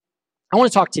I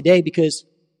want to talk today because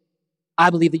I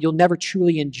believe that you'll never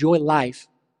truly enjoy life,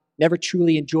 never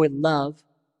truly enjoy love,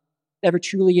 never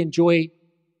truly enjoy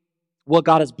what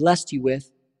God has blessed you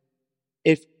with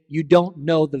if you don't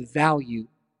know the value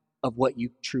of what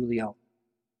you truly own.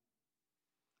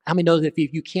 How many know that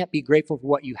if you can't be grateful for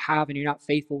what you have and you're not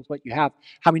faithful with what you have,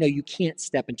 how many know you can't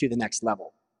step into the next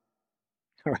level?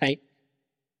 All right?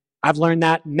 I've learned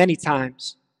that many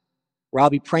times where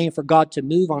I'll be praying for God to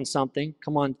move on something.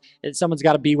 Come on, someone's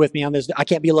got to be with me on this. I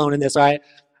can't be alone in this, all right?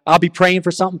 I'll be praying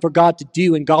for something for God to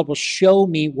do, and God will show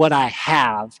me what I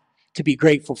have to be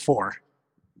grateful for.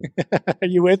 Are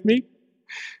you with me?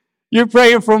 You're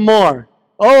praying for more.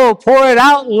 Oh, pour it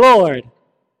out, Lord.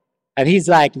 And he's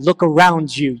like, look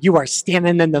around you. You are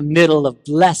standing in the middle of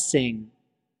blessing.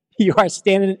 You are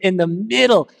standing in the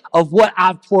middle of what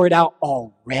I've poured out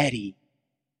already.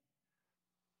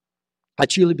 I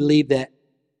truly believe that.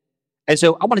 And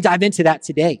so I want to dive into that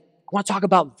today. I want to talk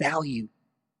about value.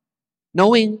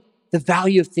 Knowing the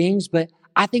value of things, but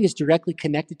I think it's directly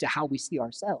connected to how we see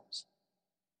ourselves.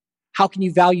 How can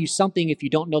you value something if you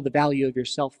don't know the value of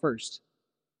yourself first?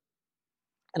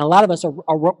 And a lot of us are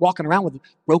walking around with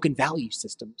broken value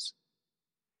systems.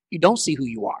 You don't see who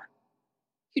you are.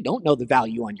 You don't know the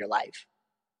value on your life.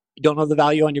 You don't know the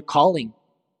value on your calling.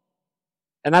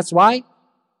 And that's why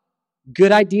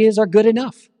good ideas are good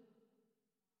enough.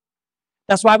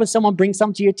 That's why when someone brings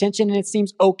something to your attention and it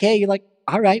seems okay, you're like,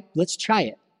 all right, let's try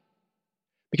it.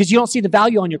 Because you don't see the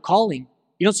value on your calling.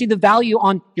 You don't see the value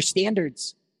on your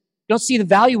standards. You don't see the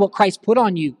value of what Christ put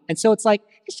on you. And so it's like,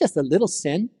 it's just a little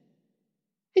sin.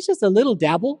 It's just a little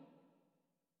dabble.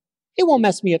 It won't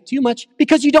mess me up too much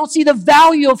because you don't see the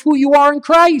value of who you are in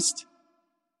Christ.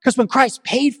 Because when Christ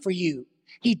paid for you,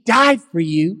 he died for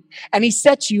you, and he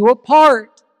set you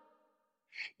apart.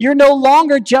 You're no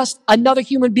longer just another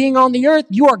human being on the earth.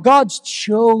 You are God's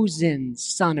chosen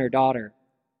son or daughter.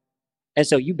 And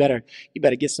so you better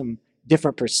get some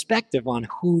different perspective on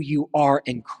who you are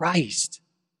in Christ.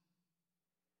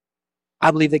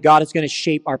 I believe that God is going to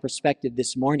shape our perspective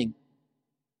this morning.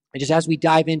 And just as we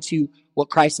dive into what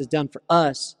Christ has done for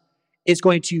us, it's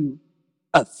going to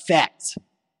affect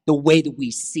the way that we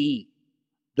see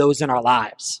those in our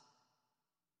lives.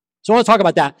 So I want to talk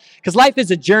about that because life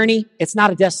is a journey. It's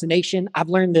not a destination. I've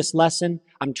learned this lesson.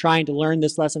 I'm trying to learn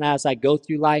this lesson as I go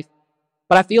through life.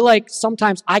 But I feel like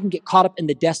sometimes I can get caught up in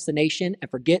the destination and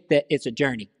forget that it's a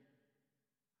journey.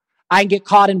 I can get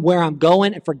caught in where I'm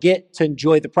going and forget to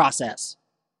enjoy the process.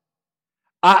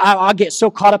 I'll get so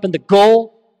caught up in the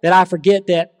goal that I forget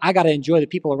that I got to enjoy the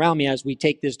people around me as we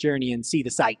take this journey and see the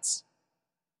sights.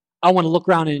 I want to look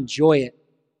around and enjoy it.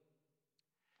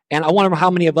 And I wonder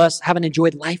how many of us haven't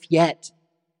enjoyed life yet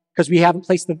because we haven't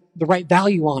placed the right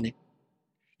value on it.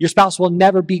 Your spouse will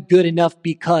never be good enough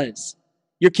because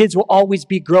your kids will always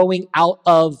be growing out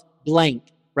of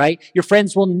blank, right? Your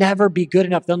friends will never be good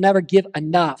enough. They'll never give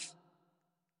enough,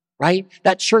 right?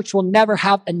 That church will never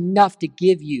have enough to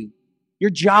give you. Your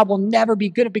job will never be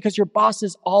good because your boss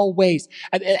is always.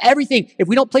 Everything, if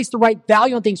we don't place the right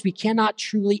value on things, we cannot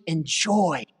truly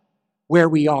enjoy where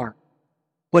we are.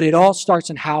 But it all starts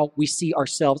in how we see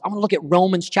ourselves. I want to look at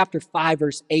Romans chapter 5,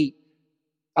 verse 8.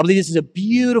 I believe this is a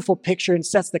beautiful picture and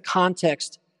sets the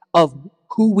context of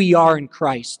who we are in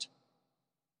Christ.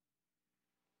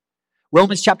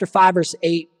 Romans chapter 5, verse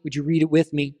 8, would you read it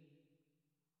with me?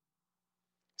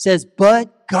 It says,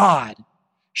 but God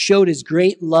showed his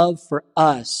great love for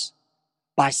us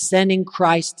by sending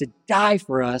Christ to die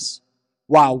for us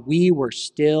while we were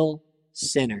still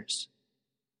sinners.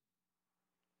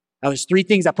 Now, there's three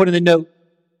things I put in the note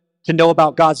to know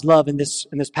about God's love in this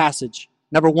passage.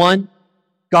 Number one,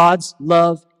 God's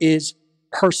love is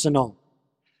personal.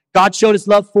 God showed his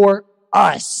love for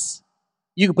us.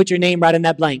 You can put your name right in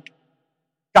that blank.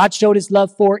 God showed his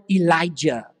love for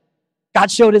Elijah. God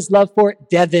showed his love for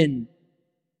Devin.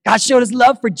 God showed his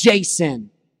love for Jason,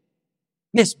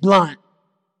 Miss Blunt,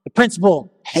 the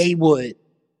principal, Haywood.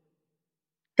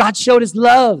 God showed his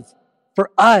love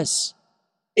for us.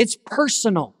 It's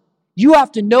personal. You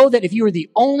have to know that if you were the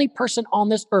only person on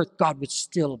this earth, God would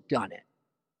still have done it.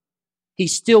 He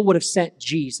still would have sent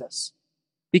Jesus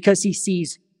because he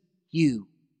sees you.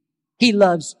 He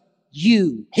loves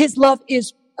you. His love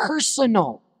is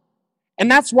personal.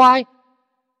 And that's why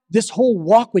this whole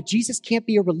walk with Jesus can't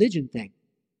be a religion thing.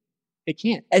 It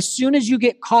can't. As soon as you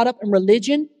get caught up in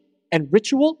religion and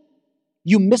ritual,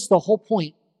 you miss the whole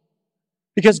point.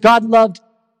 Because God loved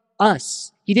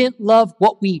us. He didn't love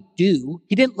what we do.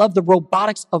 He didn't love the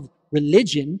robotics of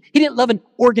religion. He didn't love an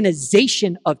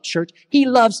organization of church. He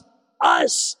loves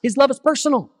us. His love is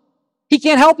personal. He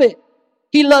can't help it.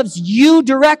 He loves you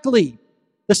directly.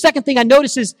 The second thing I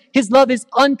notice is his love is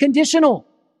unconditional.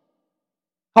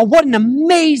 Oh, what an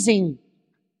amazing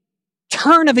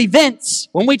turn of events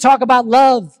when we talk about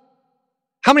love.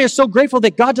 How many are so grateful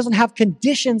that God doesn't have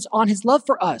conditions on his love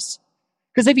for us?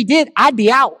 Because if he did, I'd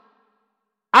be out.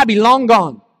 I'd be long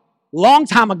gone. Long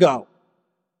time ago.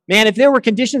 Man, if there were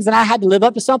conditions that I had to live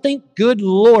up to something, good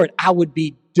Lord, I would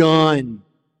be done.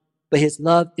 But his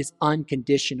love is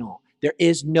unconditional.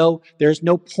 There's no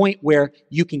point where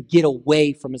you can get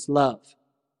away from his love.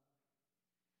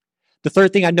 The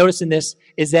third thing I notice in this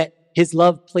is that his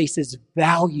love places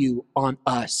value on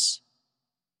us.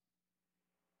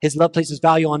 His love places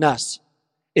value on us.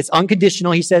 It's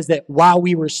unconditional. He says that while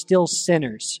we were still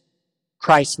sinners,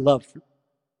 Christ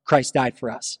died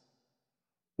for us.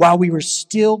 While we were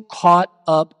still caught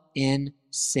up in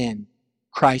sin,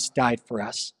 Christ died for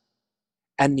us.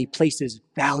 And he places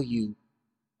value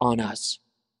on us.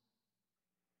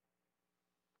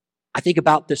 I think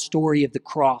about the story of the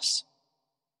cross.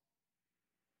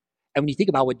 And when you think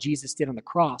about what Jesus did on the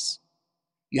cross,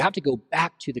 you have to go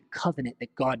back to the covenant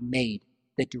that God made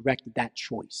that directed that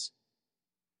choice.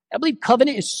 I believe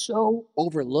covenant is so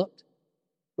overlooked,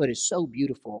 but it's so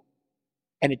beautiful,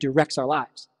 and it directs our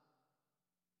lives.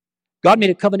 God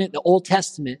made a covenant in the Old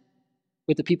Testament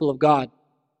with the people of God.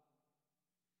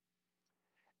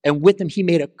 And with them, he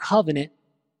made a covenant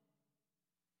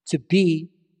to be,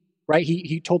 right?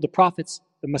 He told the prophets,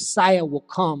 the Messiah will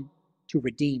come to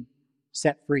redeem,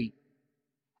 set free.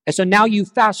 And so now you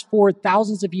fast forward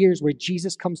thousands of years where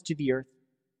Jesus comes to the earth.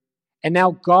 And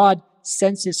now God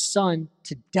sends his son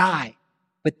to die.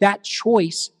 But that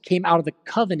choice came out of the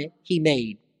covenant he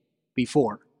made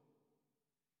before.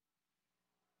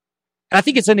 And I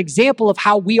think it's an example of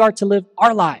how we are to live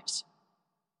our lives.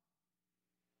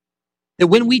 That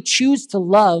when we choose to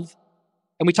love,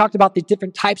 and we talked about the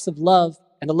different types of love,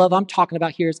 and the love I'm talking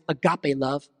about here is agape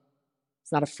love.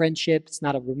 It's not a friendship. It's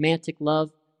not a romantic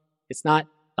love. It's not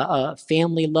a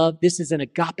family love. This is an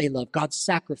agape love, God's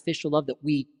sacrificial love that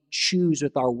we choose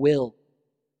with our will.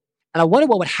 And I wonder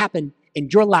what would happen in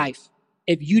your life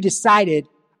if you decided,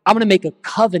 I'm going to make a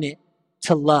covenant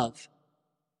to love,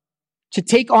 to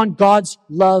take on God's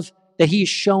love that he has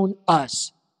shown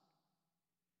us.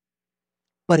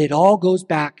 But it all goes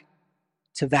back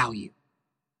to value,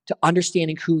 to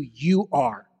understanding who you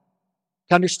are,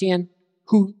 to understand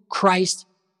who Christ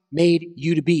made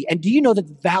you to be. And do you know that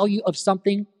the value of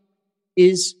something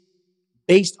is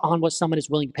based on what someone is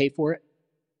willing to pay for it?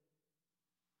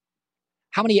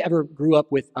 How many ever grew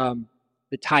up with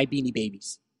the Ty Beanie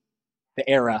Babies, the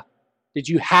era? Did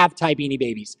you have Ty Beanie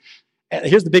Babies?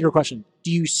 Here's the bigger question.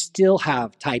 Do you still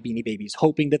have Ty Beanie Babies,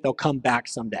 hoping that they'll come back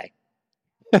someday?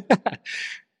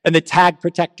 And the tag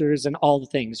protectors and all the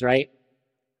things, right?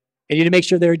 And you need to make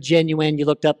sure they're genuine. You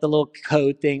looked up the little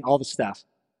code thing, all the stuff.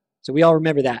 So we all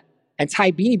remember that. And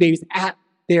Ty Beanie Babies, at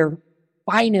their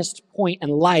finest point in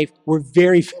life, were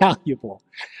very valuable.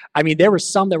 I mean, there were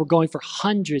some that were going for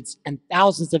hundreds and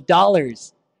thousands of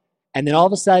dollars. And then all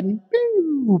of a sudden,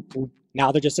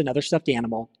 now they're just another stuffed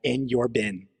animal in your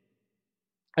bin.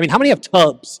 I mean, how many have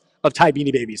tubs of Ty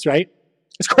Beanie Babies, right?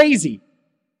 It's crazy.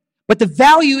 But the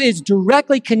value is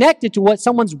directly connected to what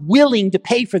someone's willing to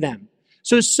pay for them.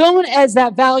 So as soon as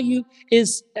that value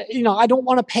is, I don't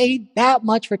want to pay that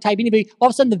much for Ty Beanie Baby, all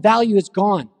of a sudden the value is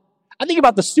gone. I think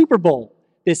about the Super Bowl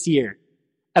this year.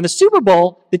 And the Super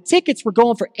Bowl, the tickets were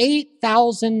going for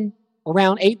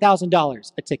around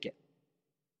 $8,000 a ticket.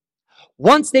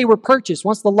 Once they were purchased,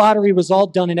 once the lottery was all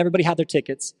done and everybody had their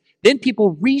tickets, then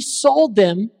people resold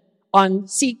them on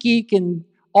SeatGeek and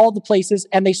all the places,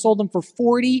 and they sold them for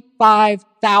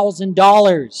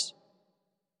 $45,000.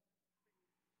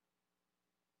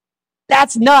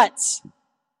 That's nuts.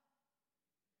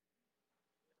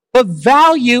 But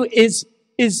value is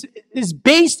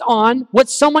based on what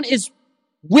someone is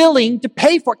willing to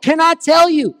pay for. Can I tell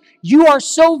you, you are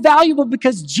so valuable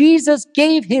because Jesus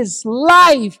gave his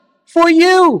life for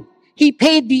you. He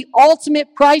paid the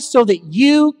ultimate price so that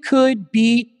you could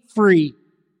be free.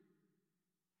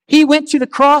 He went to the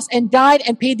cross and died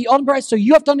and paid the ultimate price. So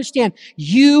you have to understand,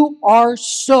 you are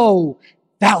so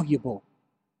valuable.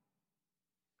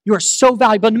 You are so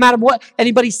valuable. No matter what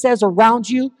anybody says around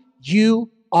you,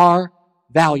 you are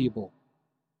valuable.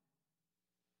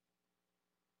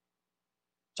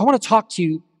 So I want to talk to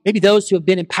you, maybe those who have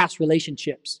been in past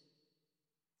relationships,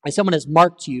 and someone has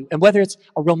marked you, and whether it's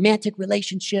a romantic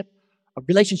relationship, a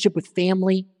relationship with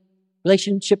family,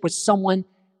 relationship with someone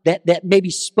that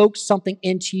maybe spoke something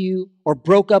into you or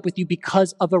broke up with you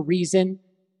because of a reason.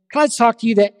 Can I talk to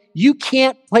you that you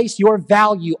can't place your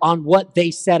value on what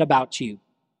they said about you?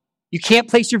 You can't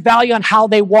place your value on how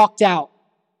they walked out.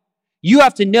 You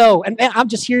have to know, and I'm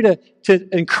just here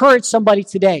to encourage somebody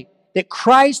today, that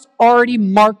Christ already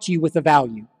marked you with a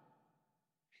value.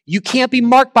 You can't be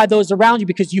marked by those around you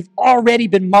because you've already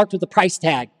been marked with a price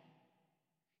tag.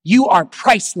 You are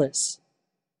priceless.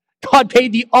 God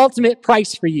paid the ultimate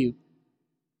price for you.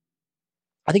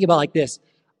 I think about it like this.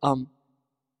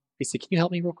 Lisa, can you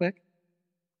help me real quick?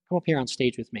 Come up here on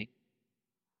stage with me.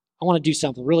 I want to do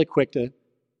something really quick to...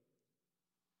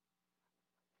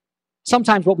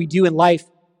 Sometimes what we do in life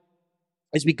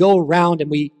is we go around and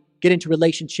we get into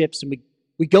relationships and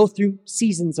we go through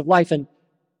seasons of life, and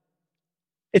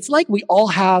it's like we all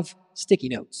have sticky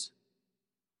notes.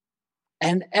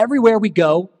 And everywhere we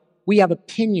go, we have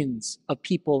opinions of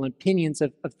people and opinions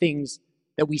of things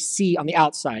that we see on the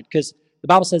outside. Because the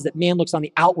Bible says that man looks on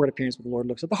the outward appearance, but the Lord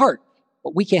looks at the heart.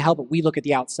 But we can't help it. We look at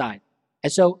the outside.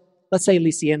 And so let's say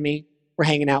Lisa and me, we're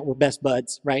hanging out, we're best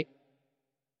buds, right?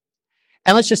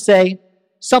 And let's just say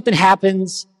something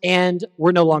happens and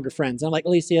we're no longer friends. I'm like,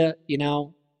 Alicia,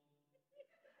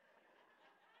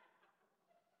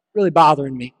 really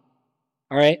bothering me.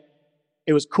 All right?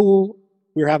 It was cool.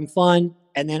 We were having fun.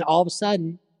 And then all of a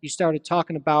sudden, you started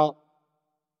talking about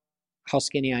how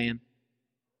skinny I am.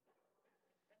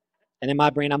 And in my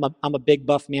brain, I'm a big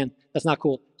buff man. That's not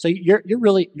cool. So you're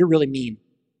really mean.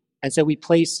 And so we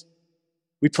place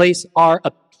our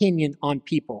opinion on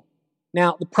people.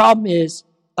 Now, the problem is,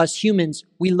 us humans,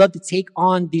 we love to take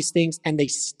on these things and they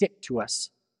stick to us.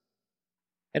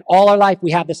 And all our life,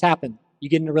 we have this happen. You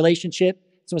get in a relationship,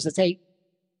 someone says, hey,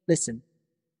 listen,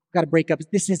 we've got to break up.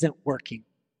 This isn't working.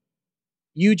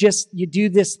 You do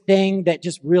this thing that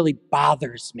just really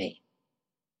bothers me.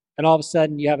 And all of a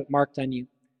sudden, you have it marked on you.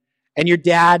 And your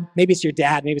dad, maybe it's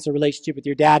a relationship with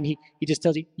your dad, and he just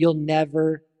tells you, you'll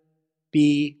never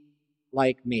be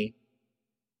like me.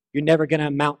 You're never going to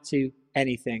amount to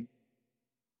anything.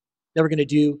 Never going to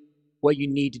do what you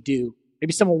need to do.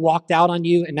 Maybe someone walked out on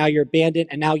you and now you're abandoned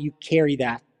and now you carry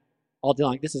that all day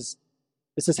long. This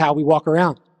is how we walk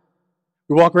around.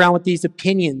 We walk around with these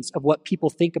opinions of what people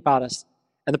think about us.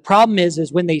 And the problem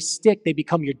is when they stick, they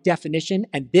become your definition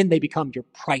and then they become your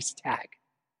price tag.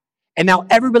 And now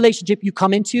every relationship you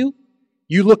come into,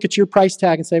 you look at your price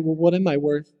tag and say, well, what am I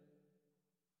worth?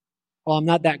 Well, I'm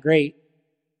not that great.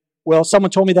 Well,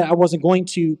 someone told me that I wasn't going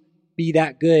to be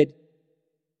that good.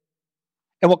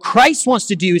 And what Christ wants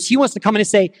to do is he wants to come in and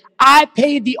say, I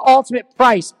paid the ultimate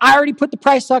price. I already put the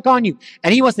price tag on you.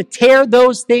 And he wants to tear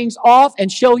those things off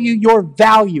and show you your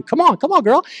value. Come on,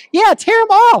 girl. Yeah, tear them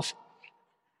off.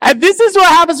 And this is what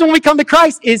happens when we come to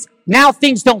Christ is now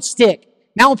things don't stick.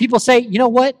 Now when people say, you know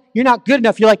what? You're not good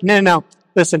enough. You're like, no.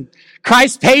 Listen,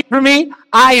 Christ paid for me.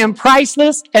 I am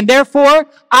priceless. And therefore,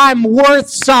 I'm worth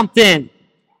something.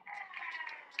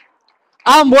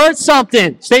 I'm worth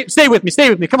something. Stay with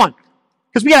me. Come on.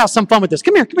 Because we got to have some fun with this.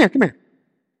 Come here.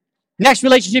 Next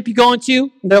relationship you go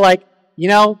into, and they're like,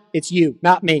 it's you,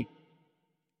 not me.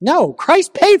 No,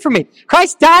 Christ paid for me.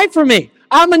 Christ died for me.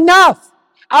 I'm enough.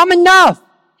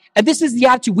 And this is the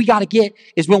attitude we got to get,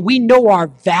 is when we know our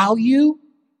value,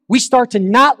 we start to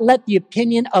not let the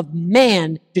opinion of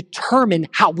man determine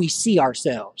how we see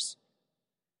ourselves.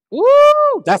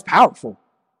 Woo, that's powerful.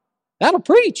 That'll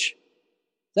preach.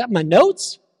 Is that my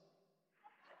notes?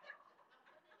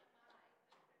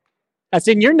 That's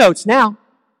in your notes now.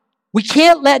 We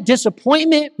can't let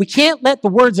disappointment, we can't let the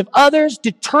words of others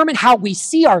determine how we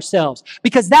see ourselves,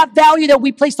 because that value that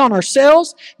we place on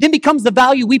ourselves then becomes the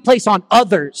value we place on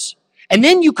others. And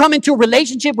then you come into a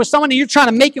relationship with someone and you're trying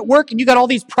to make it work and you got all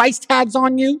these price tags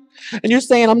on you and you're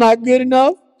saying, I'm not good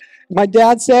enough. My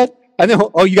dad said, and then,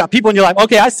 you got people in your life.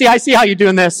 Okay, I see how you're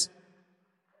doing this.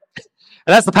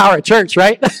 And that's the power of church,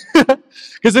 right?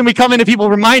 Because then we come in and people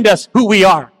remind us who we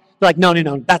are. They're like, no,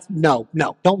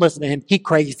 don't listen to him. He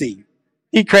crazy.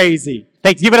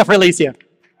 Thanks. Give it up for Alicia.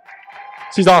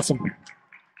 She's awesome.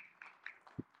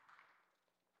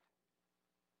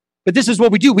 But this is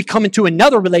what we do. We come into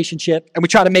another relationship and we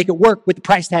try to make it work with the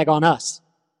price tag on us.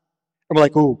 And we're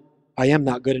like, I am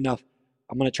not good enough.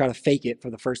 I'm going to try to fake it for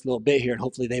the first little bit here and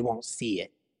hopefully they won't see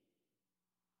it.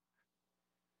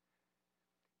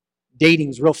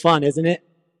 Dating's real fun, isn't it?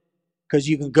 Because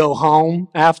you can go home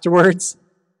afterwards.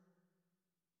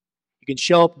 You can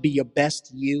show up, be your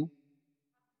best you.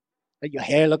 Let your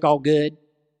hair look all good.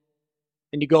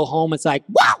 And you go home, it's like,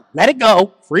 wow, let it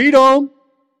go. Freedom.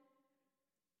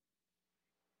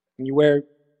 And you wear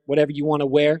whatever you want to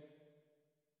wear.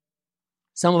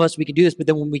 Some of us, we can do this, but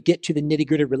then when we get to the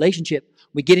nitty-gritty relationship,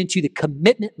 we get into the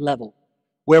commitment level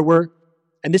where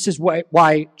and this is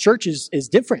why church is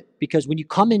different, because when you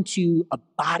come into a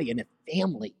body and a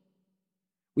family,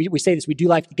 We say this, we do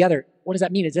life together. What does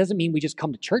that mean? It doesn't mean we just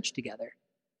come to church together.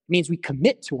 It means we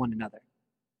commit to one another.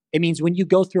 It means when you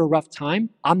go through a rough time,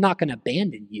 I'm not going to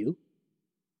abandon you.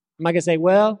 I'm not going to say,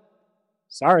 well,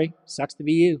 sorry, sucks to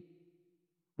be you.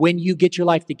 When you get your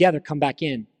life together, come back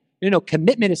in.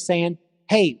 Commitment is saying,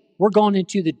 hey, we're going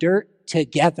into the dirt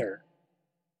together.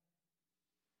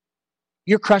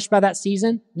 You're crushed by that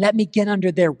season? Let me get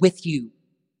under there with you.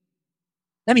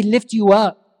 Let me lift you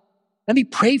up. Let me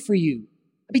pray for you.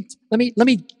 Let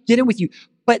me get in with you.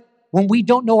 But when we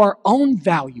don't know our own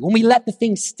value, when we let the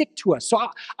things stick to us. So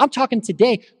I'm talking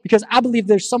today because I believe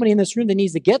there's somebody in this room that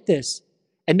needs to get this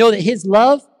and know that his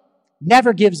love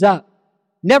never gives up,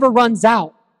 never runs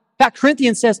out. In fact,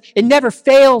 Corinthians says, it never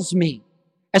fails me.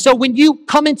 And so when you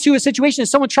come into a situation and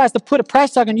someone tries to put a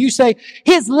price tag on you, say,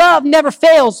 his love never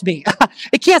fails me.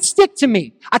 It can't stick to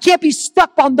me. I can't be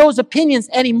stuck on those opinions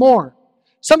anymore.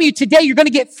 Some of you today, you're going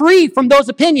to get free from those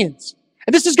opinions.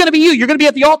 And this is going to be you. You're going to be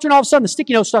at the altar and all of a sudden the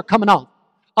sticky notes start coming off.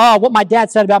 What my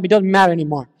dad said about me doesn't matter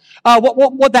anymore.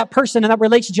 What that person in that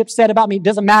relationship said about me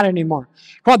doesn't matter anymore.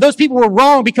 Come on, those people were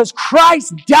wrong because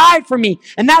Christ died for me.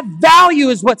 And that value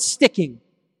is what's sticking.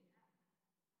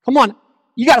 Come on.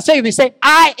 You got to say to me, say,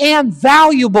 I am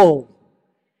valuable.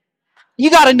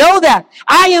 You got to know that.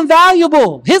 I am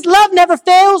valuable. His love never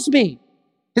fails me.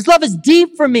 His love is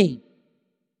deep for me.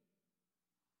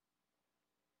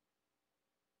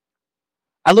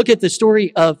 I look at the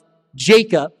story of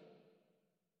Jacob,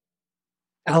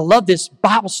 and I love this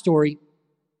Bible story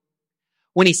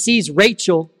when he sees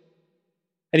Rachel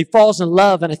and he falls in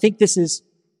love. And I think this is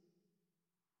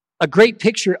a great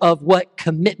picture of what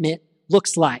commitment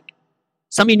looks like.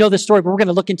 Some of you know this story, but we're going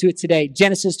to look into it today.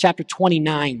 Genesis chapter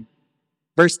 29,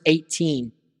 verse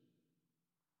 18.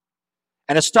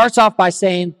 And it starts off by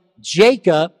saying,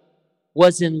 Jacob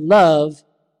was in love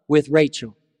with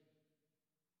Rachel.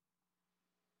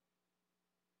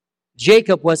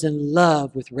 Jacob was in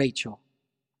love with Rachel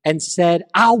and said,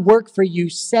 I'll work for you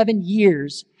 7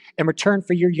 years in return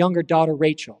for your younger daughter,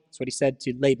 Rachel. That's what he said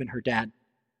to Laban, her dad.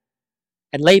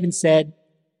 And Laban said,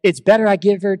 it's better I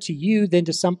give her to you than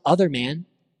to some other man.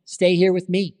 Stay here with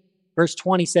me. Verse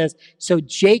 20 says, so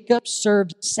Jacob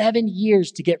served 7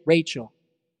 years to get Rachel,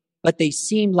 but they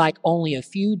seemed like only a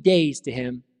few days to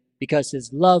him because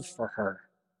his love for her.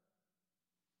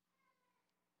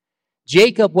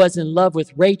 Jacob was in love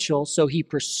with Rachel, so he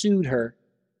pursued her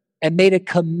and made a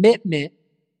commitment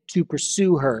to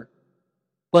pursue her.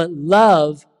 But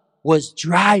love was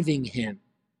driving him.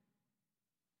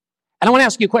 And I want to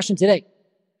ask you a question today.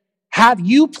 Have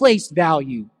you placed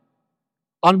value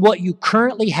on what you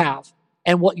currently have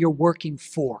and what you're working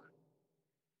for?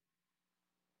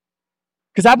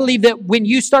 Because I believe that when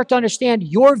you start to understand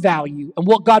your value and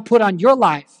what God put on your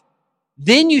life,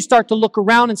 then you start to look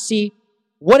around and see,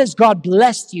 what has God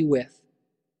blessed you with?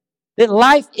 That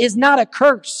life is not a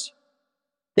curse.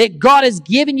 That God has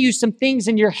given you some things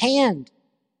in your hand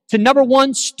to, number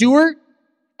one, steward,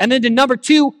 and then to, number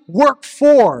two, work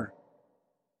for.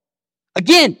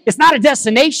 Again, it's not a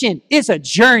destination, it's a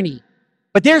journey.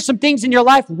 But there's some things in your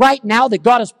life right now that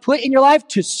God has put in your life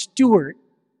to steward.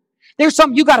 There's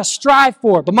something you got to strive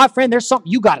for. But my friend, there's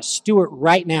something you got to steward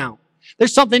right now.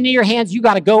 There's something in your hands you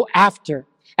got to go after.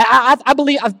 And I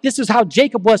believe this is how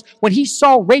Jacob was. When he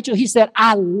saw Rachel, he said,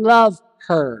 I love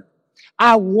her.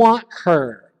 I want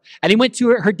her. And he went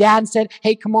to her dad and said,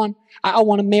 hey, come on, I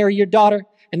want to marry your daughter.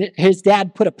 And his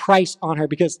dad put a price on her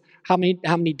because how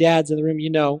many dads in the room you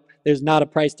know there's not a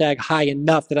price tag high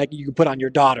enough that you can put on your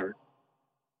daughter?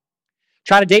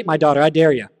 Try to date my daughter, I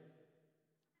dare you.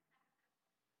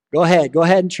 Go ahead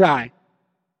and try.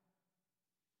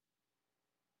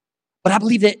 But I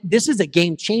believe that this is a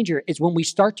game changer, is when we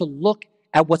start to look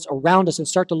at what's around us and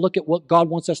start to look at what God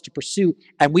wants us to pursue,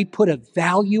 and we put a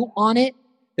value on it,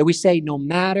 that we say, no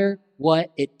matter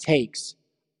what it takes,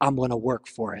 I'm going to work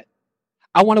for it.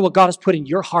 I want what God has put in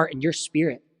your heart and your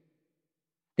spirit,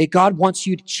 that God wants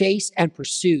you to chase and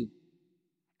pursue.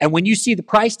 And when you see the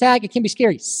price tag, it can be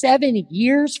scary. 7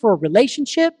 years for a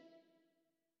relationship.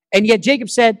 And yet Jacob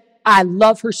said, I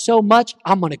love her so much,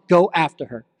 I'm going to go after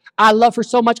her. I love her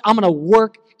so much, I'm going to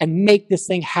work and make this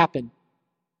thing happen.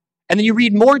 And then you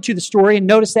read more into the story and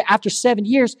notice that after 7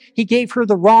 years, he gave her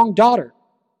the wrong daughter.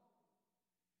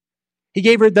 He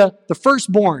gave her the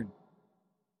firstborn.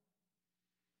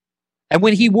 And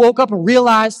when he woke up and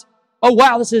realized, oh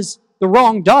wow, this is the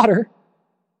wrong daughter,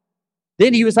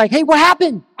 then he was like, hey, what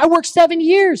happened? I worked 7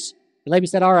 years. And Laban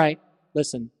said, all right,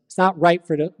 listen, it's not right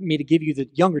for me to give you the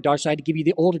younger daughter, so I had to give you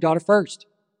the older daughter first.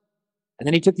 And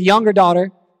then he took the younger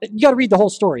daughter. You got to read the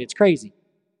whole story. It's crazy.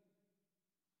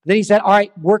 Then he said, all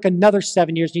right, work another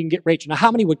 7 years and you can get Rachel. Now,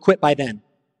 how many would quit by then?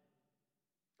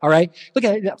 All right? Look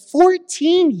at it.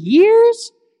 14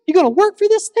 years? You're going to work for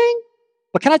this thing?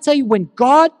 But can I tell you, when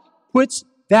God puts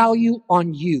value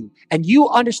on you and you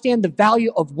understand the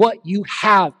value of what you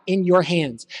have in your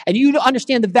hands and you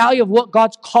understand the value of what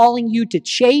God's calling you to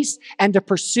chase and to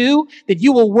pursue, that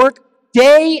you will work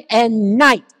day and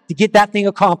night to get that thing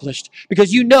accomplished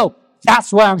because you know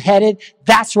that's where I'm headed,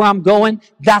 that's where I'm going,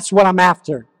 that's what I'm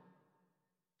after.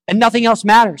 And nothing else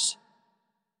matters.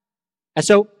 And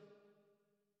so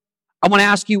I want to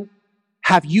ask you,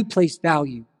 have you placed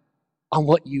value on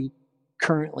what you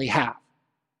currently have?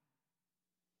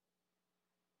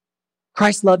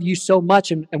 Christ loved you so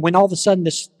much, and when all of a sudden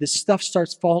this stuff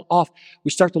starts falling off, we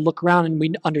start to look around and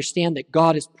we understand that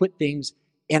God has put things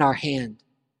in our hand.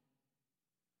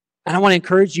 And I want to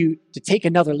encourage you to take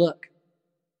another look.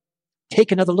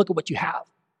 Take another look at what you have.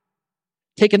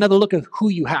 Take another look at who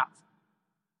you have.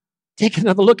 Take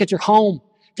another look at your home.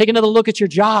 Take another look at your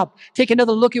job. Take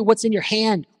another look at what's in your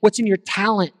hand, what's in your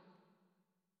talent.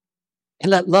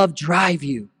 And let love drive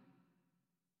you.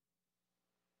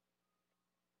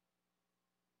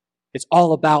 It's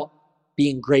all about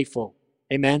being grateful.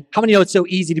 Amen? How many know it's so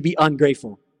easy to be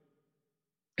ungrateful?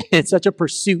 It's such a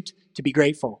pursuit to be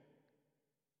grateful.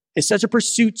 It's such a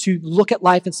pursuit to look at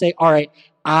life and say, all right,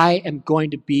 I am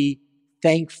going to be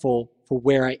thankful for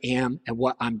where I am and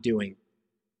what I'm doing.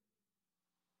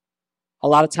 A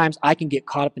lot of times I can get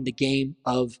caught up in the game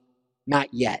of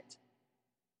not yet.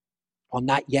 Well,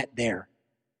 not yet there.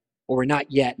 Or we're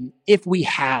not yet. And if we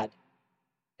had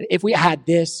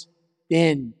this,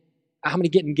 then how many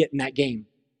get in that game?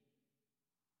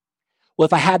 Well,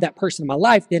 if I had that person in my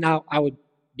life, then I would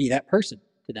be that person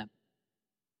to them.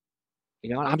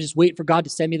 You know, I'm just waiting for God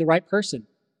to send me the right person.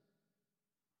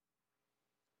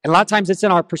 And a lot of times it's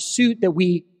in our pursuit that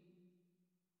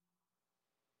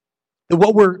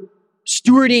what we're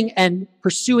stewarding and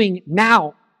pursuing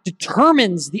now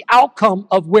determines the outcome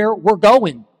of where we're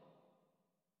going.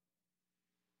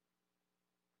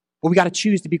 But we got to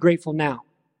choose to be grateful now.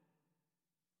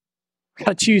 We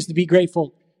got to choose to be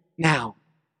grateful now.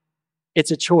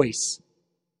 It's a choice.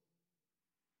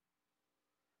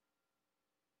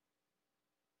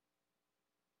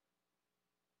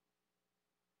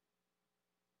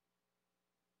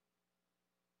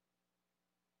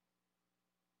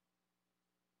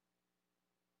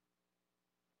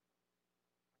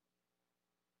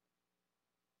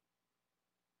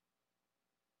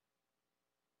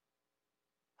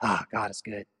 God is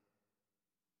good.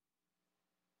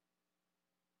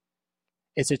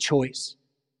 It's a choice.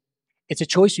 It's a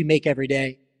choice you make every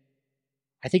day.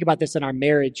 I think about this in our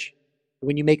marriage.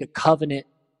 When you make a covenant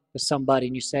with somebody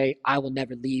and you say, I will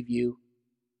never leave you,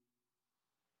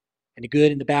 and the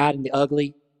good and the bad and the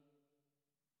ugly,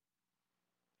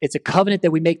 it's a covenant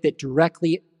that we make that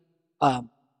directly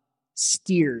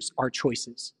steers our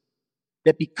choices.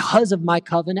 That because of my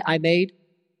covenant I made,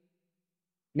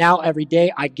 now every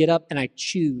day I get up and I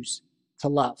choose to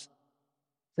love. Does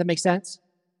that make sense?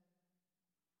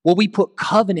 What we put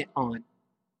covenant on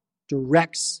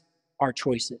directs our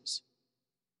choices.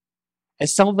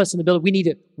 As some of us in the building,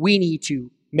 we need to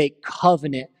make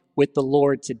covenant with the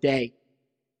Lord today.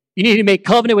 You need to make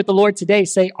covenant with the Lord today.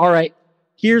 Say, all right,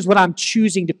 here's what I'm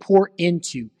choosing to pour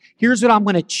into. Here's what I'm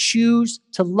going to choose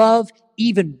to love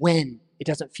even when it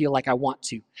doesn't feel like I want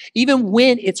to. Even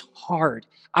when it's hard,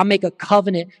 I'll make a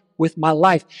covenant with my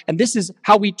life. And this is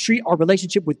how we treat our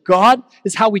relationship with God.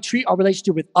 This is how we treat our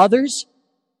relationship with others.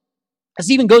 This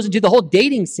even goes into the whole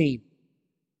dating scene.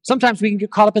 Sometimes we can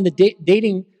get caught up in the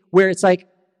dating where it's like,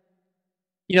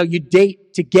 you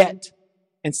date to get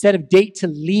instead of date to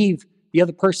leave the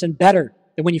other person better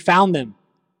than when you found them.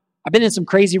 I've been in some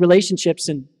crazy relationships,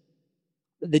 and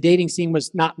the dating scene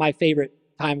was not my favorite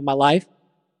time of my life.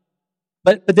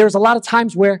 But there was a lot of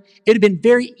times where it had been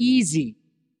very easy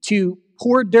to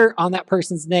pour dirt on that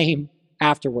person's name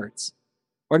afterwards.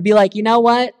 Or to be like, you know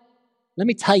what? Let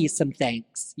me tell you some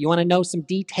things. You want to know some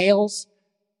details?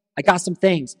 I got some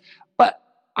things. But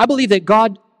I believe that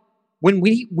God, when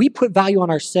we put value on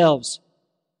ourselves,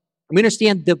 we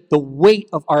understand the weight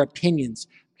of our opinions.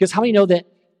 Because how many know that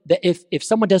if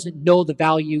someone doesn't know the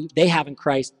value they have in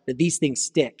Christ, that these things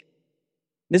stick?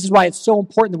 This is why it's so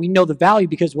important that we know the value,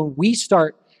 because when we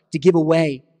start to give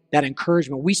away that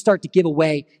encouragement, we start to give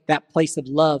away that place of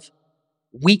love,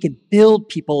 we can build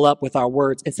people up with our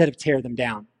words instead of tear them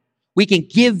down. We can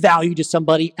give value to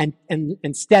somebody and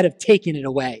instead of taking it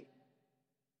away.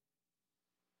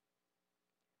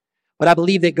 But I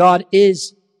believe that God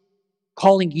is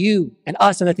calling you and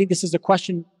us, and I think this is a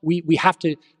question we have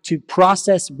to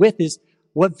process with, is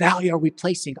what value are we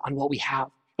placing on what we have?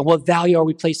 And what value are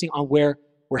we placing on where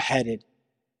we're headed?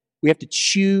 We have to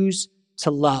choose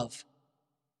to love.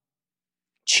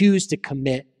 Choose to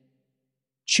commit.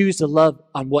 Choose to love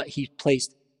on what He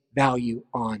placed value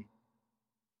on.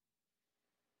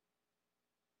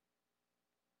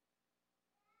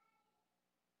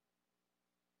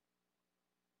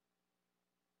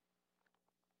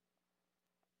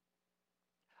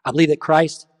 I believe that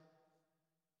Christ,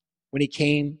 when He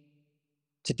came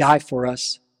to die for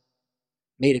us,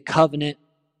 made a covenant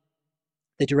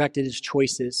that directed His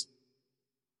choices.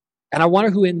 And I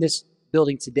wonder who in this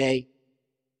building today,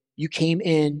 you came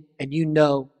in and you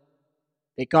know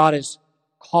that God is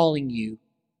calling you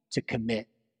to commit.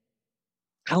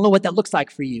 I don't know what that looks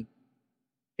like for you.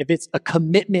 If it's a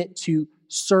commitment to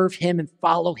serve Him and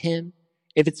follow Him,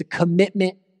 if it's a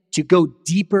commitment to go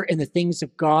deeper in the things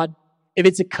of God, if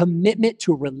it's a commitment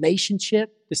to a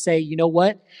relationship to say, you know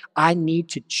what, I need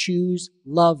to choose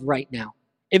love right now.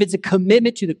 If it's a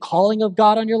commitment to the calling of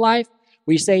God on your life,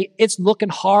 where you say, it's looking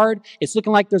hard, it's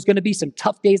looking like there's going to be some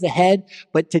tough days ahead,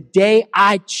 but today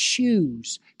I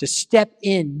choose to step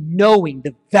in knowing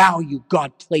the value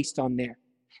God placed on there.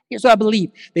 Here's what I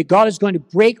believe, that God is going to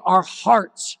break our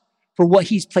hearts for what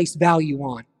He's placed value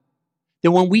on.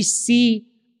 That when we see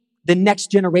the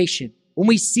next generation, when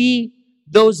we see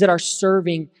those that are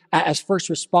serving as first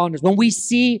responders, when we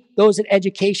see those in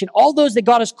education, all those that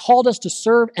God has called us to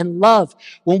serve and love,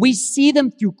 when we see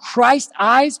them through Christ's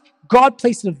eyes, God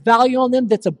places a value on them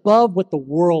that's above what the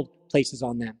world places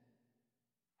on them.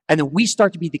 And then we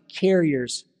start to be the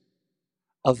carriers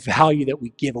of value that we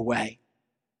give away.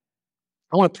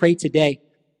 I want to pray today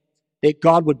that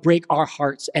God would break our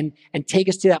hearts and take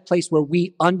us to that place where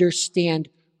we understand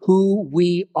who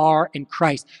we are in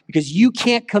Christ. Because you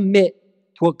can't commit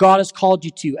to what God has called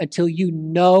you to until you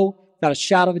know, without a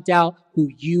shadow of a doubt, who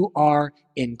you are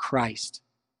in Christ.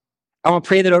 I want to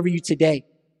pray that over you today.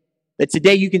 That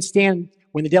today you can stand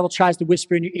when the devil tries to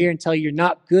whisper in your ear and tell you you're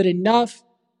not good enough,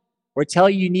 or tell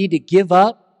you you need to give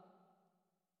up.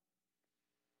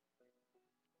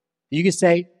 You can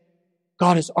say,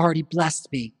 God has already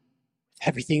blessed me with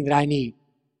everything that I need.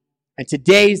 And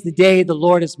today is the day the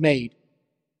Lord has made.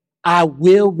 I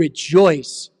will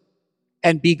rejoice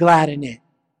and be glad in it.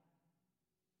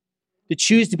 To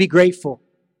choose to be grateful.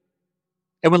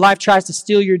 And when life tries to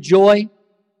steal your joy,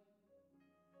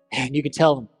 man, you can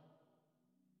tell them,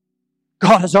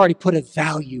 God has already put a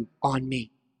value on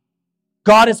me.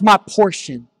 God is my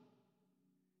portion.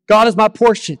 God is my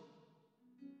portion.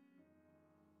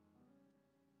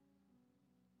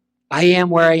 I am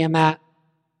where I am at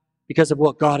because of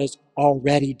what God has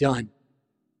already done.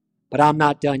 But I'm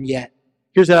not done yet.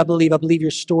 Here's what I believe. I believe your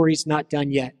story's not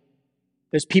done yet.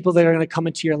 There's people that are going to come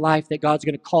into your life that God's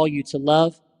going to call you to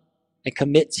love and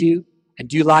commit to and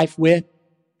do life with.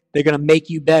 They're going to make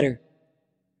you better.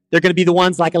 They're going to be the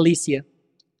ones like Alicia,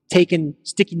 taking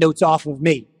sticky notes off of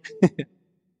me.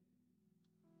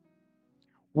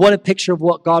 What a picture of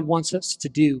what God wants us to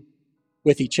do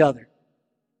with each other.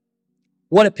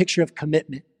 What a picture of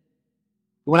commitment.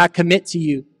 When I commit to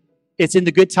you, it's in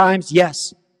the good times,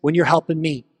 yes, when you're helping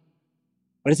me.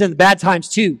 But it's in the bad times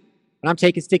too, when I'm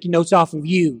taking sticky notes off of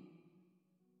you.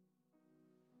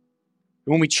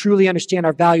 And when we truly understand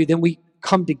our value, then we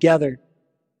come together.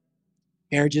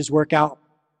 Marriages work out.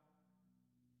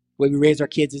 The way we raise our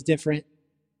kids is different.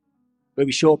 The way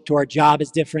we show up to our job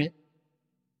is different.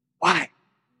 Why?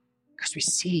 Because we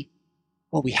see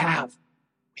what we have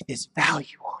with this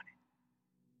value on it.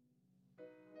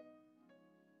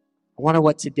 I wonder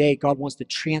what today God wants to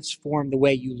transform the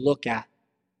way you look at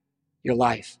your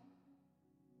life.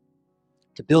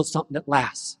 To build something that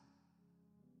lasts.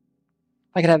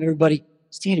 If I could have everybody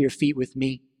stand to your feet with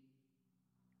me.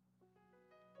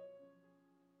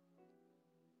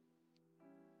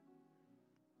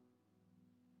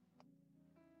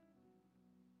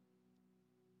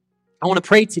 I want to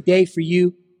pray today for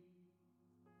you.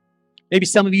 Maybe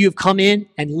some of you have come in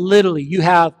and literally you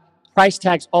have price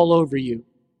tags all over you.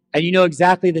 And you know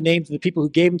exactly the names of the people who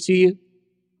gave them to you.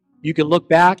 You can look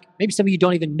back. Maybe some of you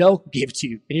don't even know who gave it to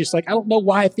you. And you're just like, I don't know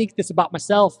why I think this about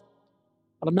myself.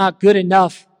 But I'm not good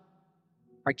enough.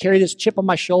 Or I carry this chip on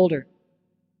my shoulder.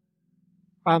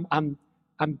 I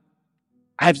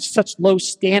have such low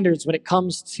standards when it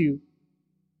comes to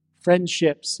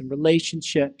friendships and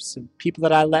relationships and people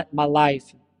that I let in my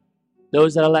life,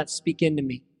 those that I let speak into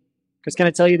me. Because can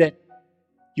I tell you that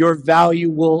your value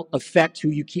will affect who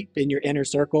you keep in your inner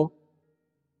circle,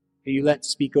 who you let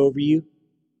speak over you.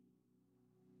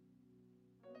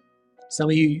 Some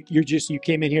of you, you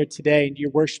came in here today and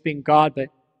you're worshiping God, but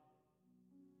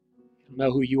you don't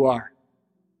know who you are.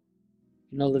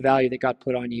 You know the value that God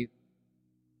put on you.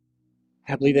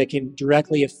 I believe that can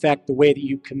directly affect the way that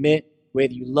you commit, the way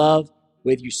that you love, the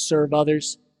way that you serve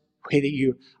others, the way that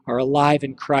you are alive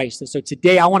in Christ. And so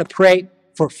today I want to pray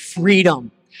for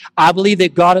freedom. I believe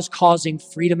that God is causing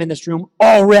freedom in this room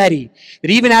already.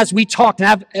 That even as we talked,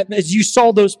 and as you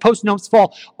saw those post notes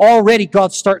fall, already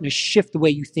God's starting to shift the way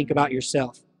you think about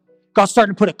yourself. God's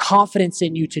starting to put a confidence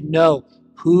in you to know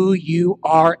who you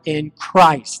are in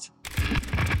Christ.